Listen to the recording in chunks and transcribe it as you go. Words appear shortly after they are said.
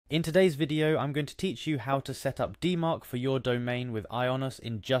In today's video, I'm going to teach you how to set up Dmarc for your domain with Ionos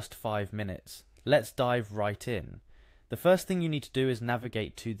in just 5 minutes. Let's dive right in. The first thing you need to do is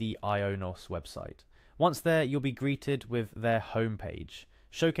navigate to the Ionos website. Once there, you'll be greeted with their homepage,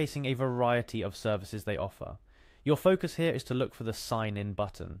 showcasing a variety of services they offer. Your focus here is to look for the Sign In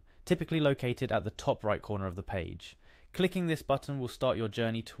button, typically located at the top right corner of the page. Clicking this button will start your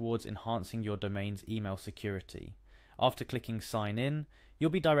journey towards enhancing your domain's email security. After clicking Sign In, you'll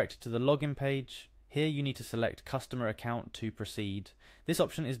be directed to the login page. Here you need to select Customer Account to proceed. This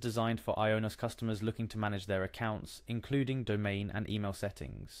option is designed for Ionos customers looking to manage their accounts, including domain and email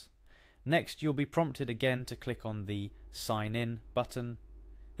settings. Next, you'll be prompted again to click on the Sign In button.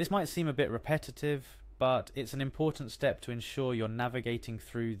 This might seem a bit repetitive, but it's an important step to ensure you're navigating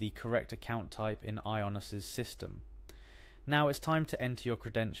through the correct account type in Ionos' system. Now it's time to enter your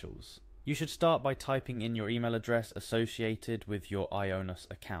credentials. You should start by typing in your email address associated with your Ionos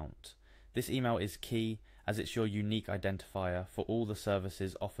account. This email is key as it's your unique identifier for all the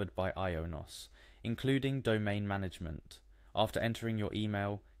services offered by Ionos, including domain management. After entering your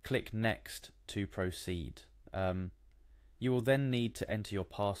email, click Next to proceed. You will then need to enter your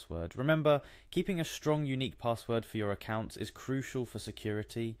password. Remember, keeping a strong, unique password for your accounts is crucial for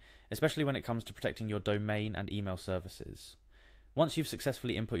security, especially when it comes to protecting your domain and email services. Once you've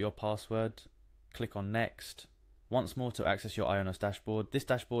successfully input your password, click on Next. Once more to access your Ionos dashboard. This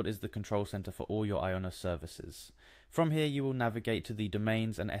dashboard is the control center for all your Ionos services. From here you will navigate to the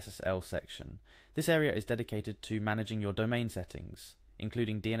Domains and SSL section. This area is dedicated to managing your domain settings,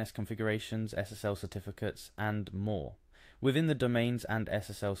 including DNS configurations, SSL certificates, and more. Within the Domains and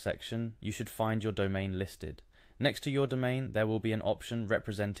SSL section, you should find your domain listed. Next to your domain, there will be an option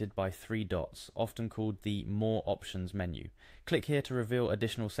represented by 3 dots, often called the More Options menu. Click here to reveal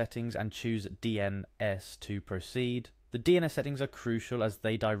additional settings and choose DNS to proceed. The DNS settings are crucial as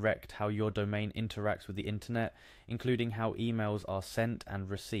they direct how your domain interacts with the internet, including how emails are sent and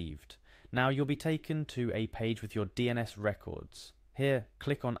received. Now you'll be taken to a page with your DNS records. Here,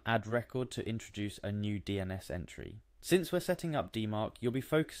 click on Add Record to introduce a new DNS entry. Since we're setting up Dmarc, you'll be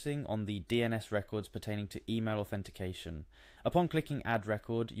focusing on the DNS records pertaining to email authentication. Upon clicking Add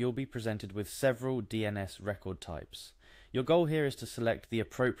Record, you'll be presented with several DNS record types. Your goal here is to select the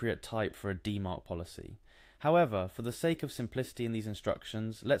appropriate type for a Dmarc policy. However, for the sake of simplicity in these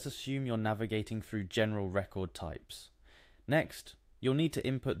instructions, let's assume you're navigating through general record types. Next, you'll need to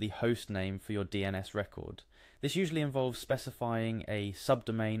input the host name for your DNS record. This usually involves specifying a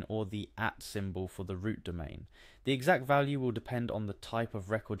subdomain or the @ symbol for the root domain. The exact value will depend on the type of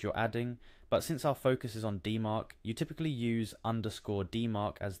record you're adding, but since our focus is on Dmarc, you typically use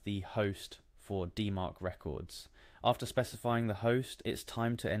 _Dmarc as the host for Dmarc records. After specifying the host, it's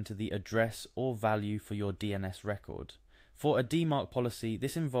time to enter the address or value for your DNS record. For a Dmarc policy,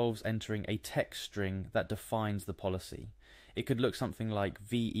 this involves entering a text string that defines the policy. It could look something like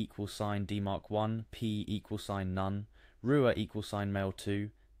v = Dmarc1, p = none, rua =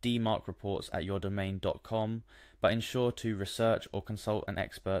 mail2, dmarcreports@yourdomain.com, but ensure to research or consult an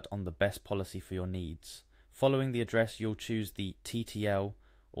expert on the best policy for your needs. Following the address, you'll choose the TTL,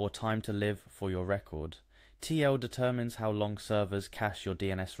 or time to live, for your record. TL determines how long servers cache your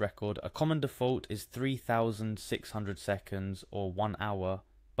DNS record. A common default is 3,600 seconds or 1 hour,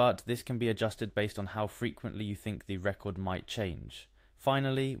 but this can be adjusted based on how frequently you think the record might change.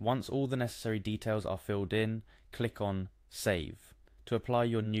 Finally, once all the necessary details are filled in, click on Save. To apply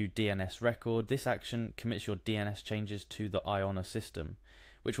your new DNS record, this action commits your DNS changes to the Ionos system,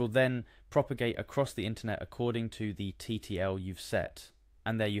 which will then propagate across the internet according to the TTL you've set.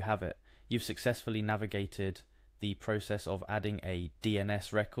 And there you have it. You've successfully navigated the process of adding a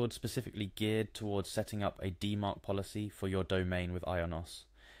DNS record specifically geared towards setting up a Dmarc policy for your domain with Ionos.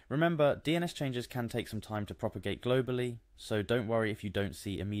 Remember, DNS changes can take some time to propagate globally, so don't worry if you don't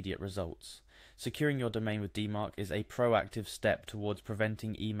see immediate results. Securing your domain with Dmarc is a proactive step towards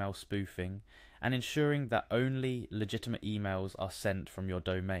preventing email spoofing and ensuring that only legitimate emails are sent from your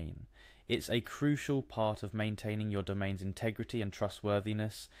domain. It's a crucial part of maintaining your domain's integrity and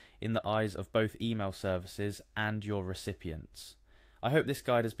trustworthiness in the eyes of both email services and your recipients. I hope this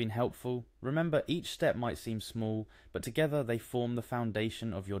guide has been helpful. Remember, each step might seem small, but together they form the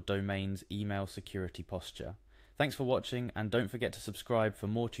foundation of your domain's email security posture. Thanks for watching, and don't forget to subscribe for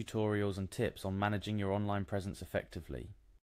more tutorials and tips on managing your online presence effectively.